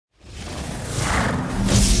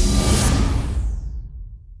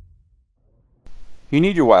You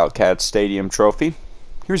need your Wildcats Stadium trophy.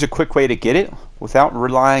 Here's a quick way to get it without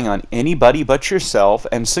relying on anybody but yourself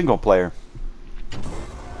and single player.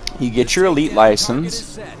 You get your elite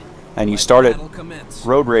license and you start at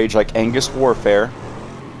road rage like Angus Warfare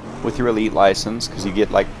with your elite license, because you get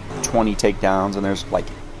like 20 takedowns and there's like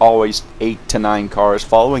always 8 to 9 cars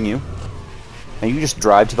following you, and you just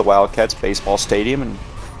drive to the Wildcats baseball stadium and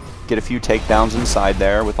get a few takedowns inside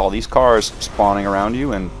there with all these cars spawning around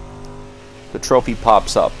you, and the trophy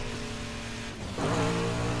pops up.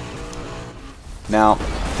 Now,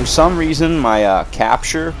 for some reason, my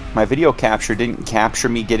video capture didn't capture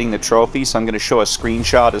me getting the trophy, so I'm going to show a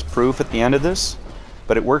screenshot as proof at the end of this.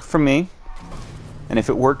 But it worked for me, and if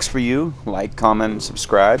it works for you, like, comment, and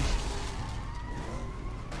subscribe.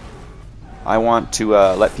 I want to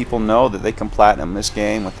let people know that they can platinum this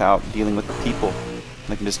game without dealing with the people.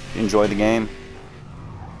 They can just enjoy the game.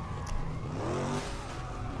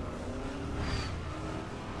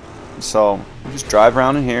 So, we just drive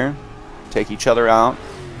around in here, take each other out,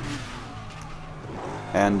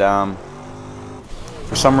 and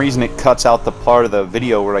for some reason it cuts out the part of the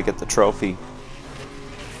video where I get the trophy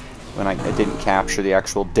when I didn't capture the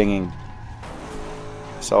actual dinging.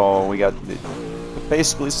 So we got,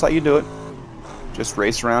 basically this is how you do it. Just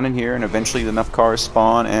race around in here and eventually enough cars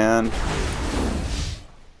spawn, and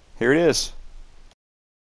here it is.